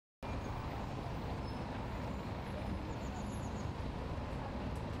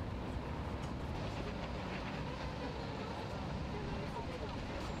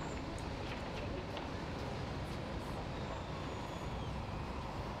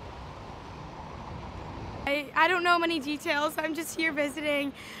I don't know many details. I'm just here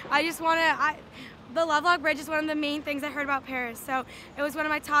visiting. I just want to. The Lovelock Bridge is one of the main things I heard about Paris, so it was one of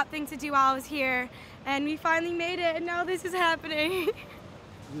my top things to do while I was here, and we finally made it, and now this is happening.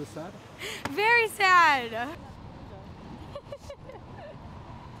 You're sad? Very sad.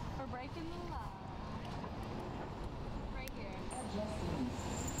 We're breaking the law. Right here.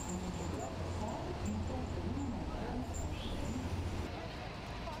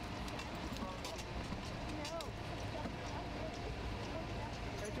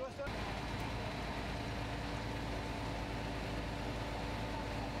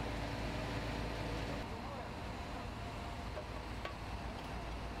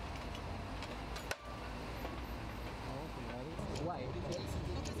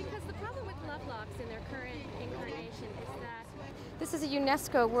 Because the problem with lovelocks in their current incarnation is that this is a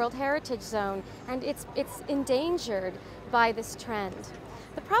UNESCO World Heritage Zone, and it's endangered by this trend.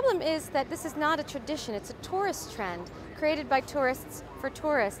 The problem is that this is not a tradition, it's a tourist trend created by tourists for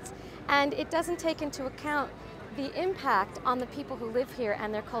tourists, and it doesn't take into account the impact on the people who live here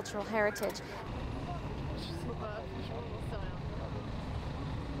and their cultural heritage.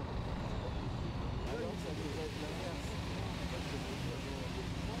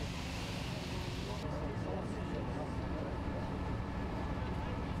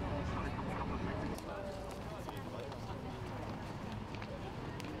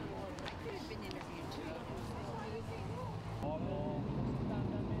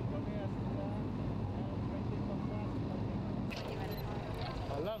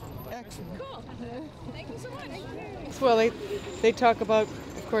 Excellent. Cool. Thank you so much. Well, they talk about,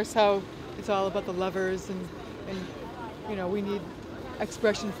 of course, how it's all about the lovers, and you know, we need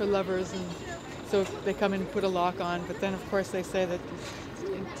expression for lovers, and so they come and put a lock on. But then, of course, they say that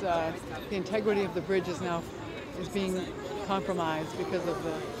the integrity of the bridge is being compromised because of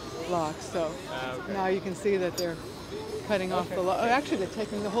the locks. So now you can see that they're cutting off the lock. Actually, they're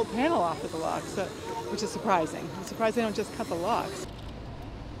taking the whole panel off of the locks, which is surprising. I'm surprised they don't just cut the locks.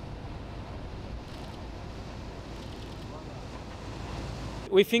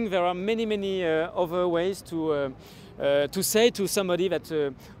 We think there are many other ways to say to somebody that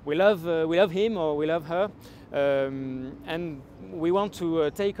we love him or we love her, and we want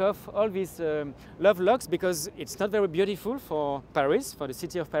to take off all these love locks because it's not very beautiful for Paris, for the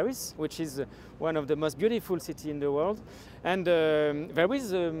city of Paris, which is one of the most beautiful cities in the world. And there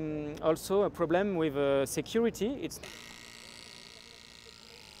is also a problem with security.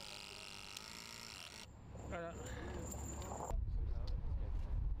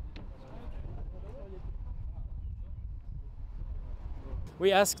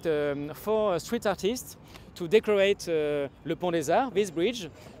 We asked 4 street artists to decorate le Pont des Arts, this bridge,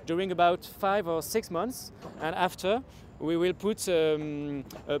 during about 5 or 6 months, and after we will put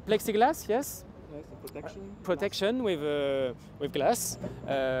plexiglass, yes? Yes, protection with glass,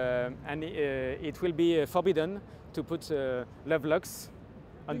 and it will be forbidden to put love locks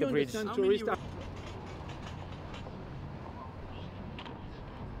on the bridge. Les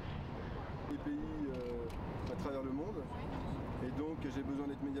pays à travers le monde, et donc j'ai besoin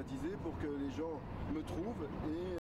d'être médiatisé pour que les gens me trouvent et